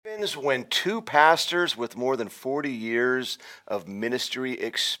happens when two pastors with more than 40 years of ministry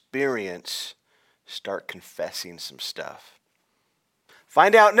experience start confessing some stuff.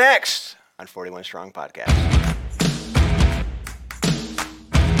 Find out next on 41 Strong Podcast.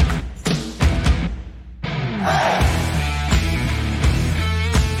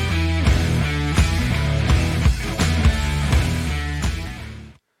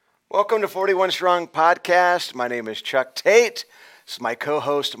 Welcome to 41 Strong Podcast. My name is Chuck Tate. This is my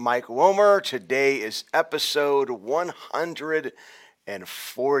co-host, Mike Womer. Today is episode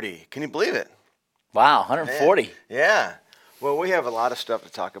 140. Can you believe it? Wow, 140. Man. Yeah. Well, we have a lot of stuff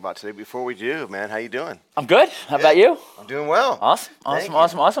to talk about today. Before we do, man, how you doing? I'm good. How about you? I'm doing well.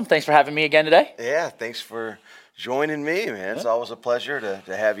 Awesome. Thanks for having me again today. Yeah, thanks for joining me, man. It's always a pleasure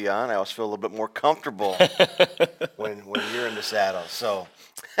to have you on. I always feel a little bit more comfortable when you're in the saddle. So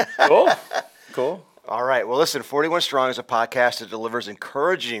Cool. All right. Well, listen, 41 Strong is a podcast that delivers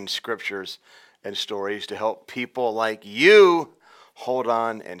encouraging scriptures and stories to help people like you hold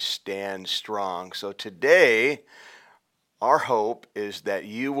on and stand strong. So today, our hope is that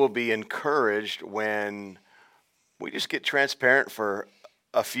you will be encouraged when we just get transparent for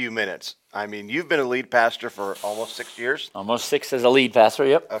a few minutes. I mean, you've been a lead pastor for almost 6 years. Almost 6 as a lead pastor,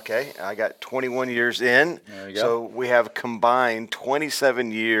 yep. Okay, I got 21 years in. There you go. So we have combined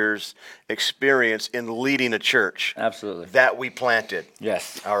 27 years experience in leading a church. Absolutely. That we planted.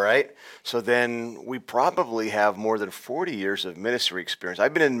 Yes. All right. So then we probably have more than 40 years of ministry experience.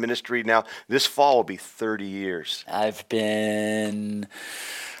 I've been in ministry now. This fall will be 30 years. I've been,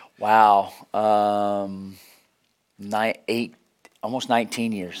 almost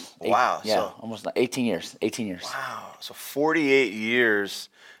 19 years. Wow. Almost 18 years. 18 years. Wow. So 48 years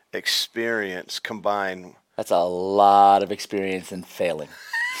experience combined. That's a lot of experience in failing.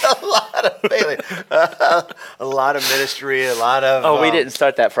 A lot of failing. A lot of ministry, a lot of... Oh, we didn't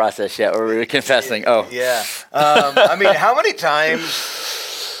start that process yet, or we were confessing. Oh. Yeah. I mean, how many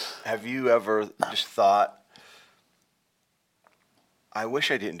times have you ever just thought, I wish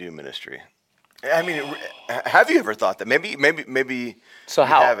I didn't do ministry? I mean, have you ever thought that? Maybe. So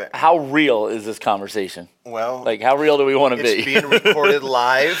how real is this conversation? Well, like how real do we want to be? It's being recorded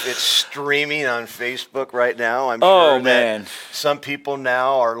live. It's streaming on Facebook right now. I'm sure that some people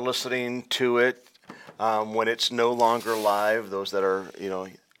now are listening to it when it's no longer live. Those that are,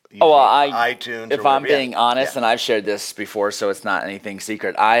 using iTunes. If I'm being honest, and I've shared this before, so it's not anything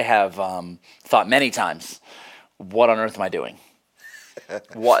secret. I have thought many times, what on earth am I doing?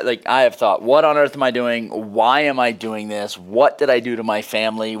 I have thought, what on earth am I doing? Why am I doing this? What did I do to my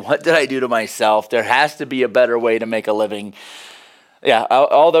family? What did I do to myself? There has to be a better way to make a living. Yeah,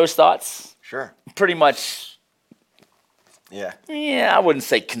 all those thoughts. Sure. Pretty much. Yeah. Yeah, I wouldn't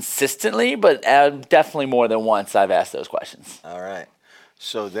say consistently, but definitely more than once I've asked those questions. All right.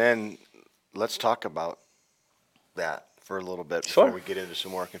 So then let's talk about that for a little bit before we get into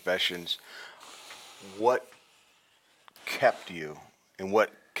some more confessions. What kept you and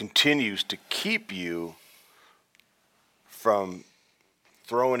what continues to keep you from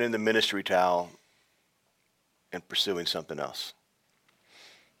throwing in the ministry towel and pursuing something else?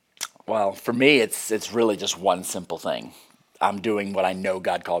 Well, for me, it's really just one simple thing. I'm doing what I know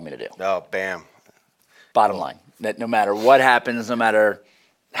God called me to do. Oh, bam. Bottom line, that no matter what happens, no matter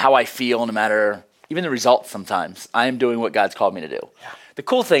how I feel, no matter even the results sometimes, I am doing what God's called me to do. Yeah. The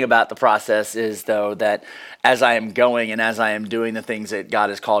cool thing about the process is, though, that as I am going and as I am doing the things that God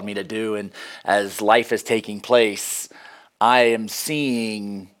has called me to do and as life is taking place, I am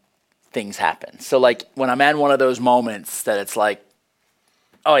seeing things happen. So, like, when I'm at one of those moments that it's like,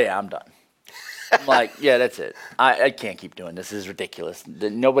 oh, yeah, I'm done. I'm like, yeah, that's it. I can't keep doing this. This is ridiculous.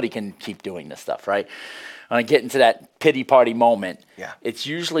 Nobody can keep doing this stuff, right? When I get into that pity party moment, it's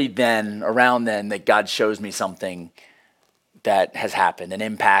usually around then, that God shows me something that has happened, an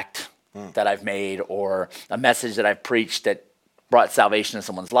impact that I've made, or a message that I've preached that brought salvation to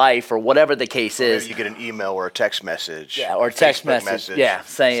someone's life, or whatever the case is. Maybe you get an email or a text message. Yeah, or a text message. Yeah,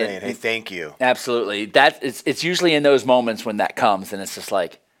 saying, hey, thank you. Absolutely. It's usually in those moments when that comes, and it's just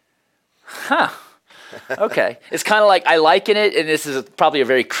like, okay. It's kind of like, I liken it, and this is probably a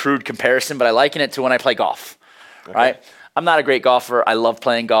very crude comparison, but I liken it to when I play golf, right? I'm not a great golfer. I love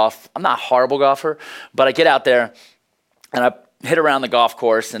playing golf. I'm not a horrible golfer, but I get out there, and I hit around the golf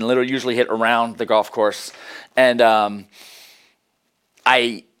course, and literally usually hit around the golf course. And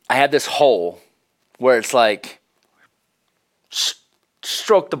I had this hole where it's like,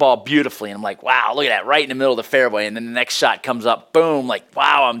 stroke the ball beautifully. And I'm like, wow, look at that, right in the middle of the fairway. And then the next shot comes up, boom, like,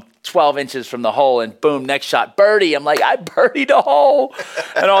 wow, I'm 12 inches from the hole. And boom, next shot, birdie. I'm like, I birdied a hole.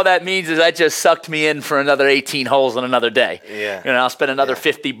 And all that means is that just sucked me in for another 18 holes on another day. Yeah. I'll spend another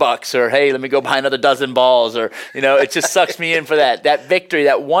 $50 or, hey, let me go buy another dozen balls. Or, it just sucks me in for that. That victory,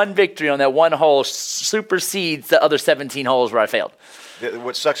 that one victory on that one hole supersedes the other 17 holes where I failed.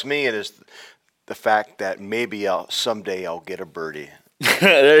 What sucks me in is the fact that maybe someday I'll get a birdie.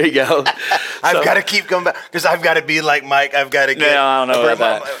 There you go. I've got to keep going back because I've got to be like Mike. I've got to get. No, I don't know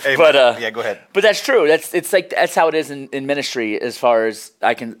about that. Hey, but yeah, go ahead. But that's true. That's how it is in ministry. As far as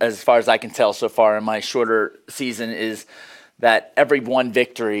I can tell so far in my shorter season, is that every one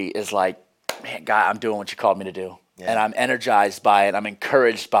victory is like, man, God, I'm doing what you called me to do. Yeah. And I'm energized by it. I'm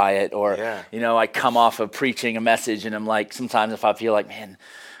encouraged by it. Or, I come off of preaching a message and I'm like, sometimes if I feel like, man,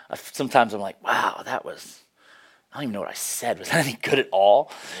 sometimes I'm like, wow, I don't even know what I said. Was that anything good at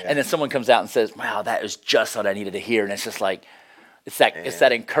all? Yeah. And then someone comes out and says, wow, that was just what I needed to hear. And it's just like, it's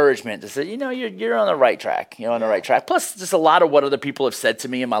that encouragement to say, you're on the right track. You're on the right track. Plus, just a lot of what other people have said to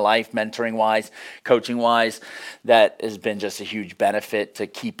me in my life, mentoring-wise, coaching-wise, that has been just a huge benefit to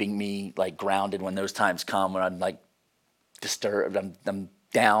keeping me like grounded when those times come when I'm like disturbed, I'm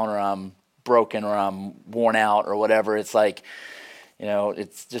down, or I'm broken, or I'm worn out, or whatever. It's like,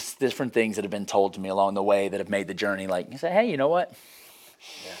 it's just different things that have been told to me along the way that have made the journey like, you say, hey, you know what?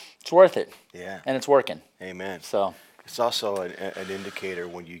 Yeah. It's worth it. Yeah. And it's working. Amen. So it's also an indicator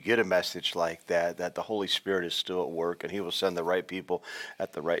when you get a message like that the Holy Spirit is still at work, and he will send the right people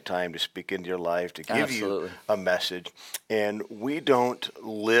at the right time to speak into your life, to give you a message. And we don't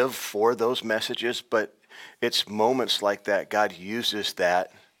live for those messages, but it's moments like that. God uses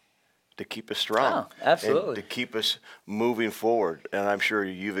that to keep us strong. Oh, absolutely. And to keep us moving forward. And I'm sure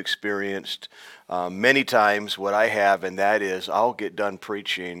you've experienced many times what I have, and that is I'll get done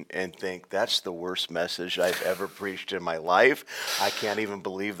preaching and think, that's the worst message I've ever preached in my life. I can't even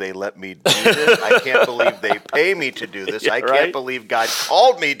believe they let me do this. I can't believe they pay me to do this. I can't believe God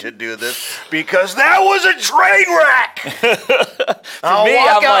called me to do this, because that was a train wreck.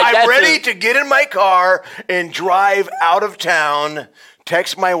 I'm ready to get in my car and drive out of town,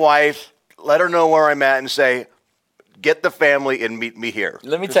 text my wife, let her know where I'm at, and say, get the family and meet me here.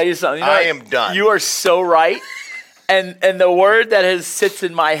 Let me tell you something. I am done. You are so right. And the word that sits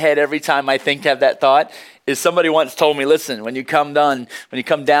in my head every time I have that thought is, somebody once told me, listen, when you come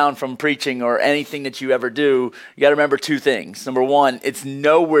down from preaching or anything that you ever do, you got to remember two things. Number one, it's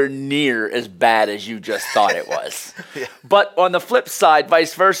nowhere near as bad as you just thought it was. Yeah. But on the flip side,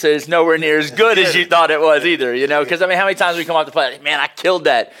 vice versa, it's nowhere near as good as you thought it was either, Because, how many times we come off the plate, man, I killed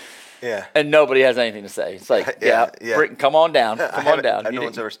that. Yeah. And nobody has anything to say. It's like, Britton, come on down. Come on down. No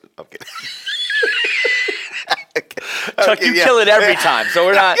one's ever... Okay. Chuck, you kill it every time. So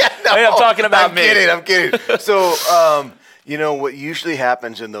we're not... I'm talking about me. I'm kidding. So, what usually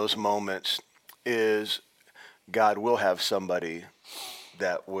happens in those moments is God will have somebody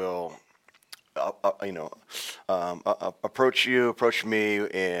that will... approach me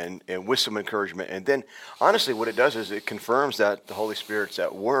and with some encouragement. And then honestly what it does is it confirms that the Holy Spirit's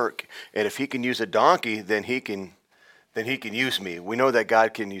at work, and if he can use a donkey, then he can use me. We know that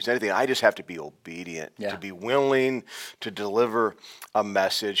God can use anything. I just have to be obedient, to be willing to deliver a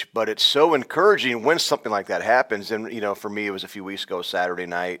message. But it's so encouraging when something like that happens. And for me, it was a few weeks ago, Saturday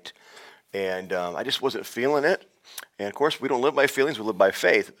night, and I just wasn't feeling it. And of course, we don't live by feelings, we live by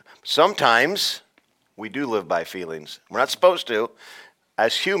faith. Sometimes we do live by feelings. We're not supposed to.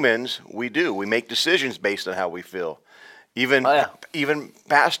 As humans, we do. We make decisions based on how we feel. Even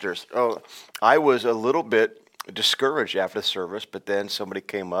pastors. I was a little bit discouraged after the service, but then somebody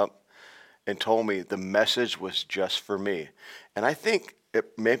came up and told me the message was just for me. And I think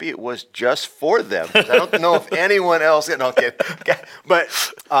maybe it was just for them. I don't know if anyone else. No, okay. But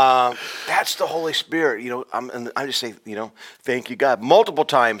that's the Holy Spirit. I just say, thank you, God. Multiple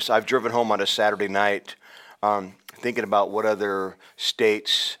times I've driven home on a Saturday night, thinking about what other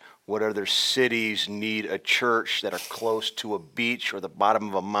states, what other cities need a church that are close to a beach or the bottom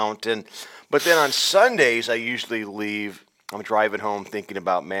of a mountain. But then on Sundays, I usually leave. I'm driving home thinking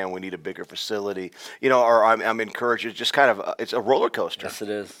about, man, we need a bigger facility, or I'm encouraged. It's just kind of, it's a roller coaster. Yes, it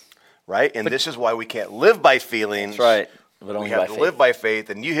is. Right? And this is why we can't live by feelings. That's right. But only we have to live by faith,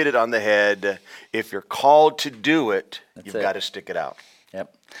 and you hit it on the head. If you're called to do it, you've got to stick it out.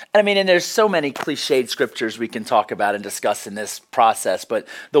 Yep. And I mean, and there's so many cliched scriptures we can talk about and discuss in this process, but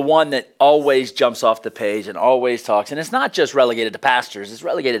the one that always jumps off the page and always talks, and it's not just relegated to pastors, it's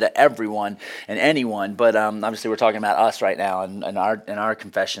relegated to everyone and anyone, but obviously we're talking about us right now and our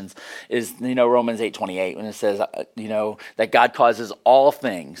confessions, is, Romans 8:28, when it says, that God causes all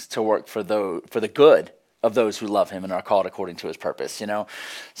things to work for the good of those who love him and are called according to his purpose,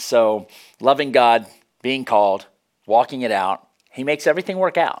 So loving God, being called, walking it out, he makes everything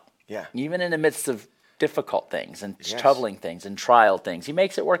work out. Yeah. Even in the midst of difficult things and troubling things and trial things, he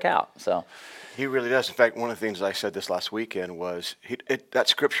makes it work out. So he really does. In fact, one of the things I said this last weekend was that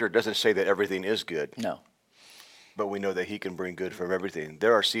scripture doesn't say that everything is good. No. But we know that he can bring good from everything.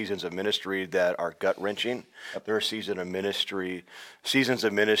 There are seasons of ministry that are gut-wrenching. Yep. There are seasons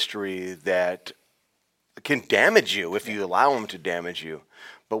of ministry that can damage you if you allow them to damage you.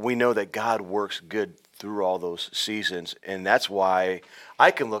 But we know that God works good through all those seasons. And that's why I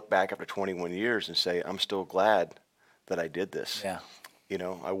can look back after 21 years and say, I'm still glad that I did this. Yeah.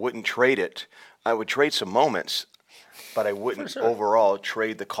 I wouldn't trade it. I would trade some moments, but I wouldn't overall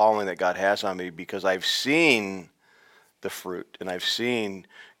trade the calling that God has on me, because I've seen the fruit and I've seen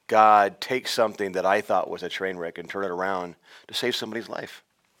God take something that I thought was a train wreck and turn it around to save somebody's life.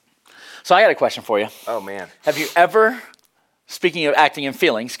 So I got a question for you. Oh, man. Have you ever, speaking of acting in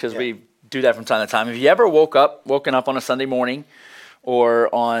feelings, because we do that from time to time, have you ever woken up on a Sunday morning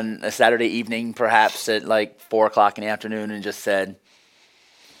or on a Saturday evening, perhaps at like 4 o'clock in the afternoon, and just said,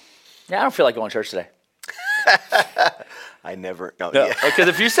 I don't feel like going to church today? I never. No. Because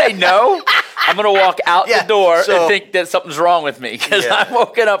if you say no, I'm going to walk out the door and think that something's wrong with me, because I'm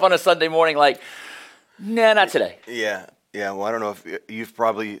woken up on a Sunday morning like, nah, not today. Yeah. Well, I don't know if you've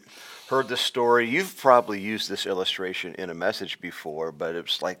probably heard this story. You've probably used this illustration in a message before, but it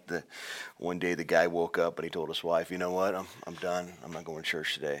was like one day the guy woke up and he told his wife, you know what, I'm done. I'm not going to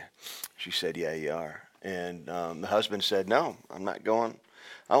church today. She said, yeah, you are. And the husband said, no, I'm not going.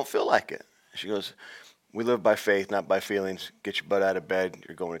 I don't feel like it. She goes, we live by faith, not by feelings. Get your butt out of bed.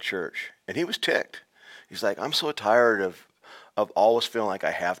 You're going to church. And he was ticked. He's like, I'm so tired of always feeling like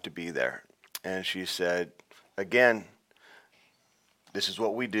I have to be there. And she said, again, this is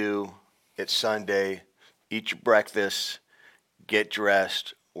what we do. It's Sunday. Eat your breakfast. Get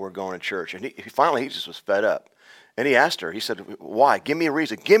dressed. We're going to church. And he just was fed up. And he asked her, he said, why? Give me a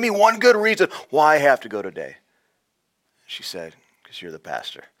reason. Give me one good reason why I have to go today. She said, because you're the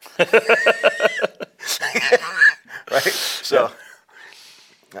pastor. Right? So,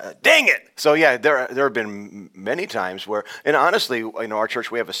 dang it. So, yeah, there have been many times where, and honestly, our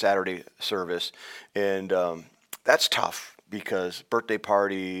church, we have a Saturday service, and that's tough, because birthday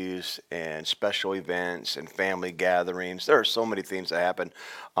parties and special events and family gatherings, there are so many things that happen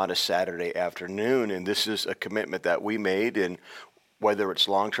on a Saturday afternoon, and this is a commitment that we made. And whether it's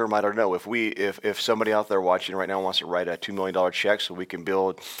long term, I don't know. If somebody out there watching right now wants to write a $2 million check so we can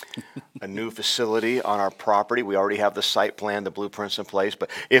build a new facility on our property, we already have the site plan, the blueprints in place. But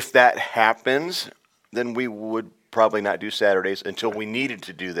if that happens, then we would probably not do Saturdays until we needed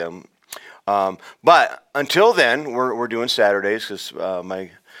to do them. But until then, we're doing Saturdays, because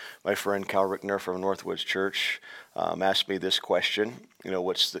my friend Cal Rickner from Northwoods Church asked me this question.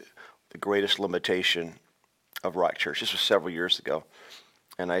 What's the greatest limitation of Rock Church? This was several years ago.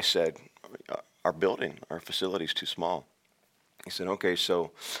 And I said, our building, our facility is too small. He said, okay,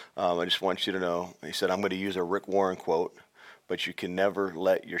 so I just want you to know. He said, I'm going to use a Rick Warren quote, but you can never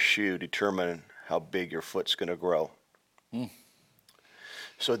let your shoe determine how big your foot's going to grow.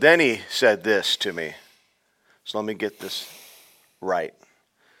 So then he said this to me. So let me get this right.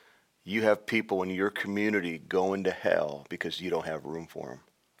 You have people in your community going to hell because you don't have room for them.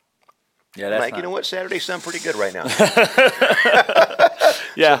 Yeah, that's you know what? Saturdays sound pretty good right now.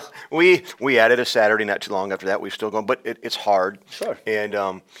 Yeah. So we added a Saturday not too long after that. We've still gone, but it's hard. Sure.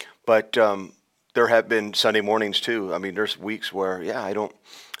 And but there have been Sunday mornings too. I mean, there's weeks where I don't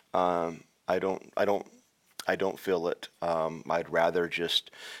feel it. I'd rather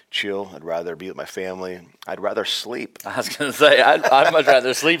just chill. I'd rather be with my family. I'd rather sleep. I was going to say, I'd much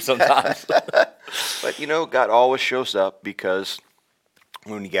rather sleep sometimes. But, God always shows up, because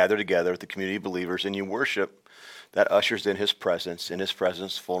when you gather together with the community of believers and you worship, that ushers in his presence. In his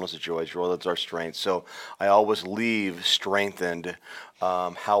presence, fullness of joy, joy that's our strength. So I always leave strengthened.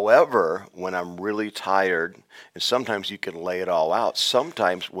 However, when I'm really tired, and sometimes you can lay it all out.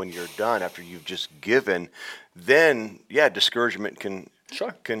 Sometimes when you're done, after you've just given, then, discouragement can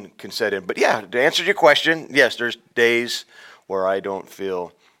set in. But to answer your question, yes, there's days where I don't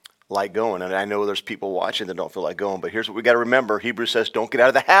feel like going. And I know there's people watching that don't feel like going. But here's what we got to remember. Hebrews says, don't get out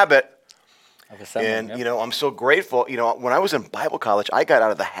of the habit And, I'm so grateful. When I was in Bible college, I got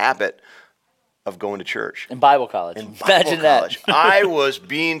out of the habit of going to church. In Bible college. Imagine that. I was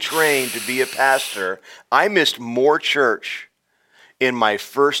being trained to be a pastor. I missed more church in my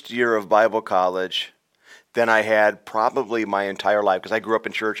first year of Bible college than I had probably my entire life, because I grew up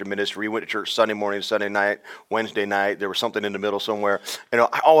in church and ministry. We went to church Sunday morning, Sunday night, Wednesday night. There was something in the middle somewhere.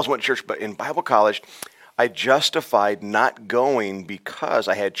 I always went to church, but in Bible college, I justified not going because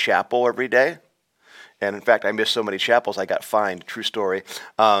I had chapel every day. And in fact, I missed so many chapels, I got fined. True story.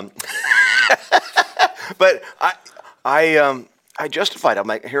 But I justified. I'm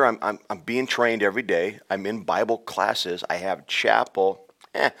like, here, I'm being trained every day. I'm in Bible classes. I have chapel.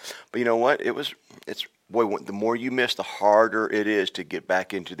 But you know what? The more you miss, the harder it is to get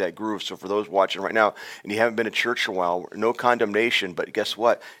back into that groove. So for those watching right now, and you haven't been to church in a while, no condemnation, but guess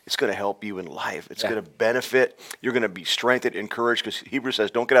what? It's going to help you in life. It's going to benefit. You're going to be strengthened, encouraged, because Hebrews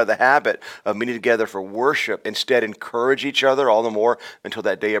says, don't get out of the habit of meeting together for worship. Instead, encourage each other all the more until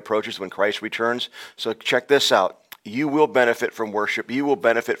that day approaches when Christ returns. So check this out. You will benefit from worship. You will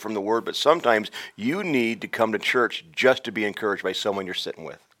benefit from the word, but sometimes you need to come to church just to be encouraged by someone you're sitting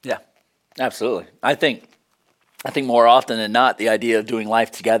with. Yeah. Absolutely. I think more often than not, the idea of doing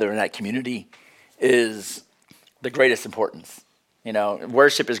life together in that community is the greatest importance.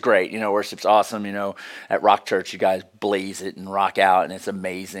 Worship is great. Worship's awesome. At Rock Church, you guys blaze it and rock out, and it's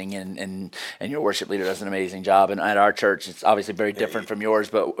amazing. And your worship leader does an amazing job. And at our church, it's obviously very different from yours,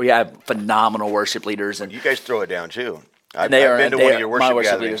 but we have phenomenal worship leaders. And you guys throw it down too. I've been to one of your worship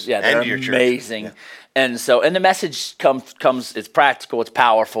gatherings. Yeah, they're amazing. Yeah. And the message comes, it's practical, it's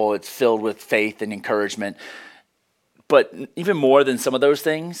powerful, it's filled with faith and encouragement. But even more than some of those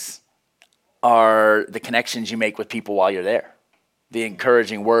things are the connections you make with people while you're there. The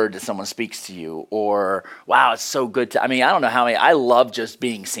encouraging word that someone speaks to you, or, wow, it's so good I don't know how many, I love just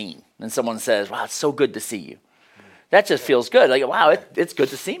being seen. And someone says, wow, it's so good to see you. That just feels good. Like, wow, it's good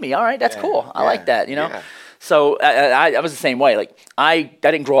to see me. All right, that's cool. I like that, Yeah. So I was the same way. Like, I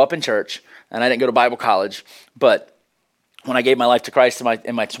didn't grow up in church, and I didn't go to Bible college, but when I gave my life to Christ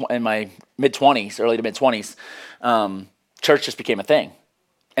in my mid-20s, early to mid-20s, church just became a thing,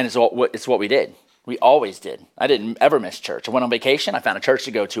 and it's what we did. We always did. I didn't ever miss church. I went on vacation. I found a church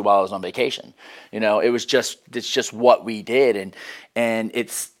to go to while I was on vacation. It's just what we did, and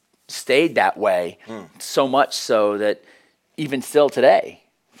it's stayed that way so much so that even still today,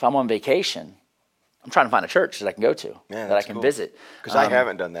 if I'm on vacation, I'm trying to find a church that I can go to, that I can visit. Because I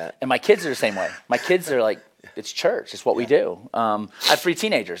haven't done that. And my kids are the same way. My kids are like, it's church. It's what we do. I have 3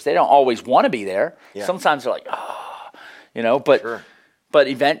 teenagers. They don't always want to be there. Yeah. Sometimes they're like, but sure. But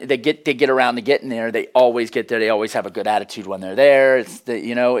they get around to getting there. They always get there. They always have a good attitude when they're there. It's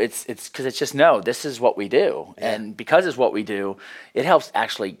because it's just, no, this is what we do. Yeah. And because it's what we do, it helps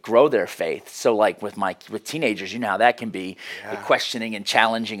actually grow their faith. So like with teenagers, how that can be, the questioning and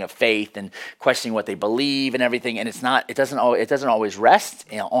challenging of faith and questioning what they believe and everything. And it doesn't always rest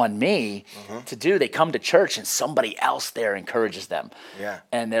on me to do. They come to church and somebody else there encourages them. Yeah.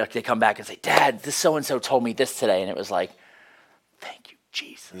 And they come back and say, Dad, this so-and-so told me this today. And it was like, thank you,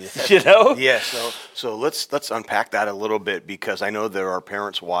 Jesus. Yeah. So let's unpack that a little bit, because I know there are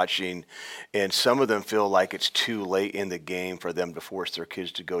parents watching, and some of them feel like it's too late in the game for them to force their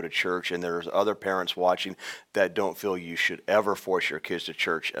kids to go to church, and there's other parents watching that don't feel you should ever force your kids to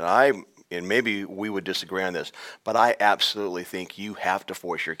church. And maybe we would disagree on this, but I absolutely think you have to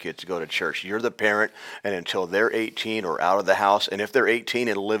force your kids to go to church. You're the parent, and until they're 18 or out of the house, and if they're 18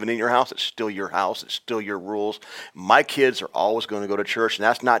 and living in your house, it's still your house, it's still your rules. My kids are always going to go to church, and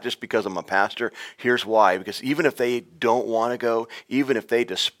that's not just because I'm a pastor. Here's why: because even if they don't want to go, even if they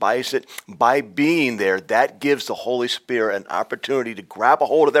despise it, by being there, that gives the Holy Spirit an opportunity to grab a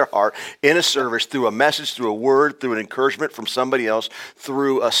hold of their heart in a service, through a message, through a word, through an encouragement from somebody else,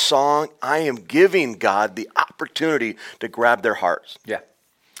 through a song. I am giving God the opportunity to grab their hearts. Yeah.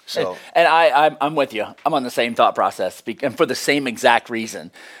 So, and I'm with you. I'm on the same thought process, and for the same exact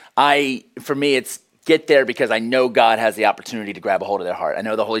reason. For me, it's get there because I know God has the opportunity to grab a hold of their heart. I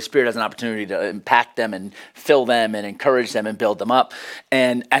know the Holy Spirit has an opportunity to impact them and fill them and encourage them and build them up.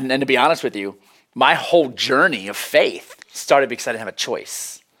 And to be honest with you, my whole journey of faith started because I didn't have a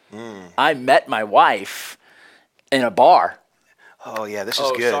choice. I met my wife in a bar. Oh, yeah, this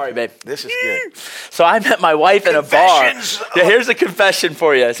is good. Sorry, babe. This is good. So I met my wife in a bar. Yeah, here's a confession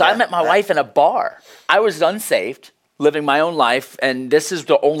for you. So I met my wife in a bar. I was unsaved, living my own life, and this is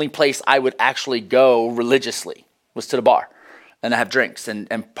the only place I would actually go religiously, was to the bar. And I have drinks and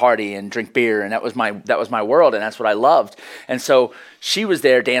party and drink beer, and that was my world, and that's what I loved. And so she was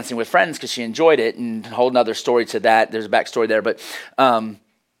there dancing with friends because she enjoyed it, and a whole nother story to that. There's a backstory there, but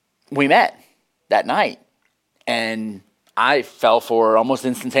we met. that night. And I fell for her almost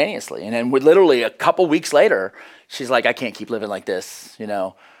instantaneously. And then literally a couple weeks later, she's like, I can't keep living like this.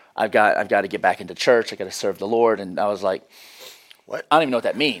 I've got to get back into church. I got to serve the Lord. And I was like, what? I don't even know what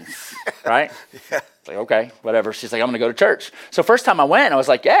that means, right? Yeah. It's like, okay, whatever. She's like, I'm going to go to church. So first time I went, I was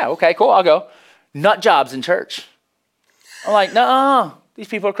like, yeah, okay, cool, I'll go. Nut jobs in church. I'm like, no, these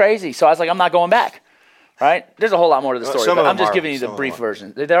people are crazy. So I was like, I'm not going back, right? There's a whole lot more to the story, but I'm just giving you the brief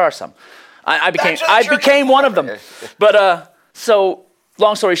version. There are some. I became one of them. But so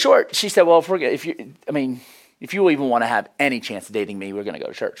long story short, she said, well, if you even want to have any chance of dating me, we're going to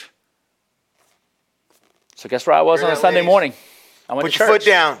go to church. So guess where I was on a Sunday morning? I went to church. Put your foot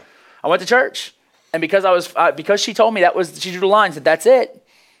down. I went to church. And because she told me she drew the line, said, that's it.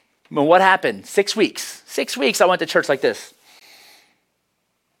 I mean, what happened? 6 weeks. 6 weeks I went to church like this.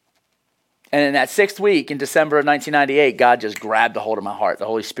 And in that 6th week, in December of 1998, God just grabbed a hold of my heart. The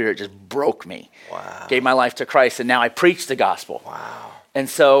Holy Spirit just broke me. Wow. Gave my life to Christ, and now I preach the gospel. Wow. And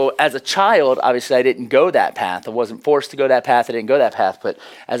so as a child, obviously I didn't go that path. I wasn't forced to go that path. I didn't go that path. But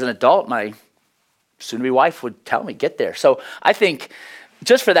as an adult, my soon-to-be wife would tell me, get there. So I think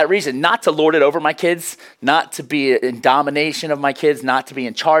just for that reason, not to lord it over my kids, not to be in domination of my kids, not to be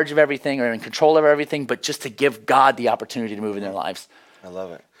in charge of everything or in control of everything, but just to give God the opportunity to move in their lives. I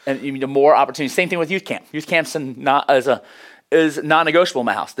love it. And the more opportunities. Same thing with youth camp. Youth camp's is non-negotiable in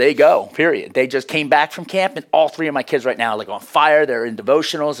my house. They go, period. They just came back from camp, and all 3 of my kids right now are like on fire. They're in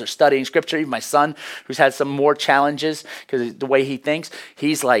devotionals. They're studying scripture. Even my son, who's had some more challenges because the way he thinks,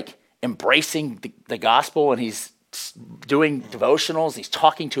 he's like embracing the gospel, and he's doing devotionals. He's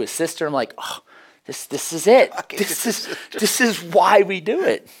talking to his sister. I'm like, oh, this is it. This is why we do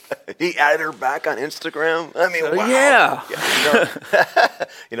it. He added her back on Instagram. I mean, wow.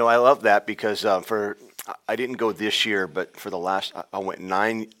 Yeah. I love that because I didn't go this year, but for I went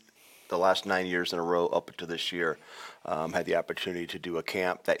the last 9 years in a row up to this year. Had the opportunity to do a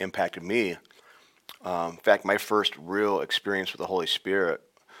camp that impacted me. In fact, my first real experience with the Holy Spirit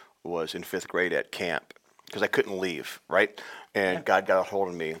was in 5th grade at camp because I couldn't leave, right? And God got a hold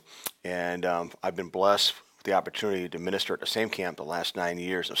of me, and I've been blessed with the opportunity to minister at the same camp the last 9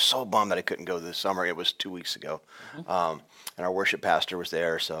 years. I was so bummed that I couldn't go this summer. It was 2 weeks ago, and our worship pastor was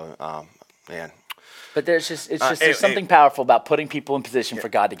there. So, man. But there's something powerful about putting people in position for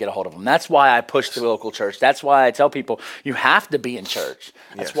God to get a hold of them. That's why I push the local church. That's why I tell people you have to be in church.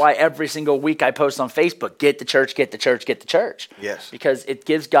 That's why every single week I post on Facebook, get the church, get the church, get the church. Yes. Because it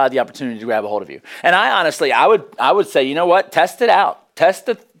gives God the opportunity to grab a hold of you. And I honestly, I would say, you know what? Test it out. Test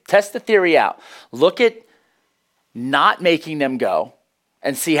the theory out. Look at not making them go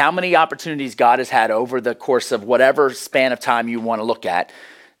and see how many opportunities God has had over the course of whatever span of time you want to look at,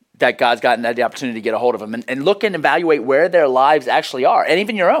 that God's gotten the opportunity to get a hold of them, and look and evaluate where their lives actually are, and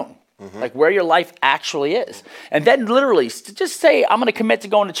even your own, like where your life actually is. And then literally just say, I'm going to commit to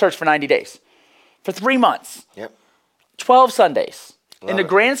going to church for 90 days, for 3 months, 12 Sundays. In the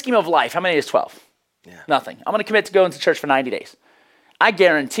grand scheme of life, how many is 12? Yeah. Nothing. I'm going to commit to going to church for 90 days. I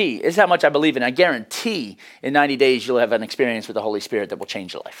guarantee, this is how much I believe in, I guarantee in 90 days you'll have an experience with the Holy Spirit that will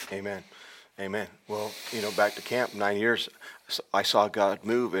change your life. Amen. Amen. Well, back to camp, 9 years, I saw God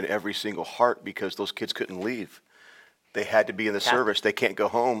move in every single heart because those kids couldn't leave. They had to be in the service. They can't go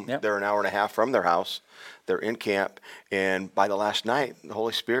home. Yep. They're an hour and a half from their house. They're in camp. And by the last night, the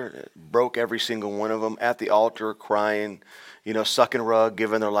Holy Spirit broke every single one of them at the altar, crying, sucking rug,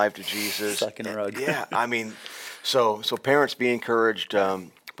 giving their life to Jesus. Sucking a rug. Yeah, I mean, so parents, be encouraged.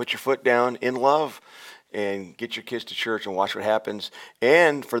 Put your foot down in love and get your kids to church and watch what happens.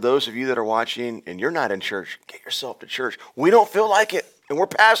 And for those of you that are watching and you're not in church, get yourself to church. We don't feel like it, and we're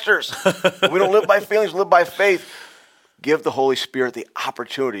pastors. We don't live by feelings, we live by faith. Give the Holy Spirit the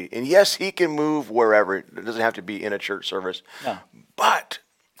opportunity. And yes, he can move wherever. It doesn't have to be in a church service. No. But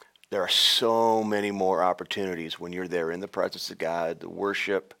there are so many more opportunities when you're there in the presence of God, the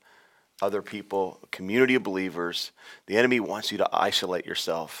worship, other people, a community of believers. The enemy wants you to isolate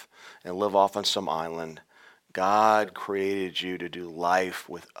yourself and live off on some island. God created you to do life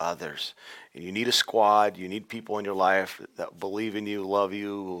with others. And you need a squad. You need people in your life that believe in you, love you,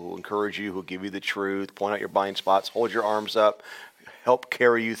 who encourage you, who give you the truth, point out your blind spots, hold your arms up, help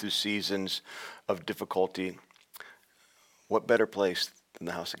carry you through seasons of difficulty. What better place than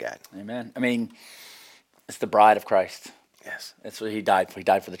the house of God? Amen. I mean, it's the bride of Christ. Yes. That's what he died for. He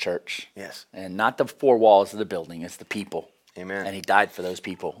died for the church. Yes. And not the 4 walls of the building. It's the people. Amen. And he died for those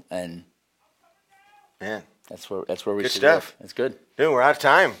people. And man, that's where we good should stuff. live. It's good. Dude, we're out of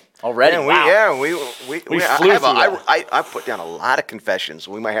time. Already? Man, Wow. we flew through that. I put down a lot of confessions.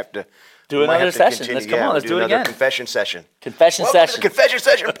 We might have to do another session. Let's come on. Let's do it again. Confession session. Confession session. Confession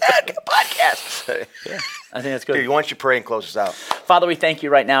session podcast. Yeah, I think that's good. Dude, why don't you pray and close us out? Father, we thank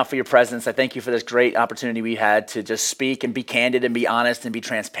you right now for your presence. I thank you for this great opportunity we had to just speak and be candid and be honest and be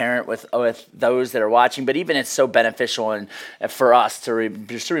transparent with those that are watching. But even it's so beneficial and for us to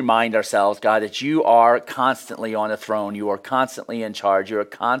just to remind ourselves, God, that you are constantly on the throne. You are constantly in charge. You are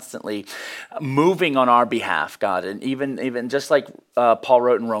constantly moving on our behalf, God. And even just like Paul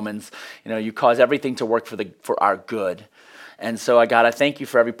wrote in Romans, you cause everything to work for our good. And so, God, I thank you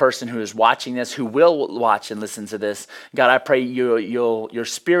for every person who is watching this, who will watch and listen to this. God, I pray your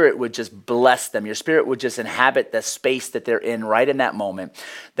spirit would just bless them. Your spirit would just inhabit the space that they're in right in that moment,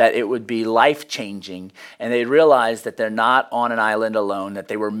 that it would be life-changing. And they realize that they're not on an island alone, that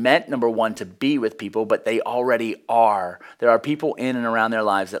they were meant, number one, to be with people, but they already are. There are people in and around their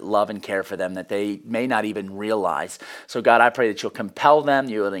lives that love and care for them that they may not even realize. So, God, I pray that you'll compel them,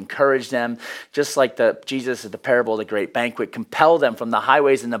 you will encourage them, just like Jesus at the parable of the great banquet, compel them from the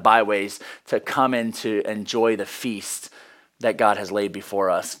highways and the byways to come in to enjoy the feast that God has laid before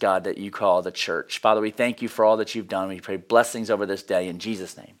us, God, that you call the church. Father, we thank you for all that you've done. We pray blessings over this day in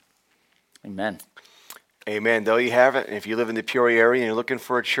Jesus' name. Amen. Amen. There you have it. If you live in the Peoria area and you're looking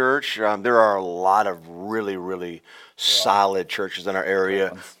for a church, there are a lot of really, really solid churches in our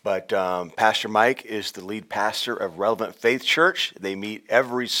area. But Pastor Mike is the lead pastor of Relevant Faith Church. They meet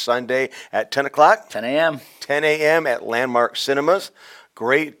every Sunday at 10 o'clock. 10 a.m. 10 a.m. at Landmark Cinemas.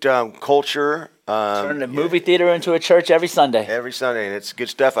 Great culture. Turn the movie theater into a church every Sunday. Every Sunday, and it's good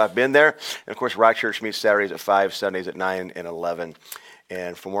stuff. I've been there. And, of course, Rock Church meets Saturdays at 5, Sundays at 9 and 11.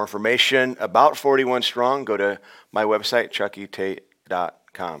 And for more information about 41 Strong, go to my website,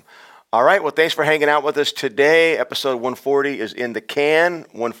 chuckytate.com. All right, well, thanks for hanging out with us today. Episode 140 is in the can.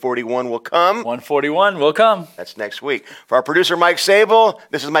 141 will come. 141 will come. That's next week. For our producer, Mike Sable,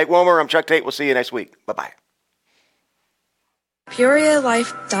 this is Mike Wilmer. I'm Chuck Tate. We'll see you next week. Bye-bye.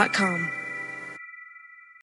 PeoriaLife.com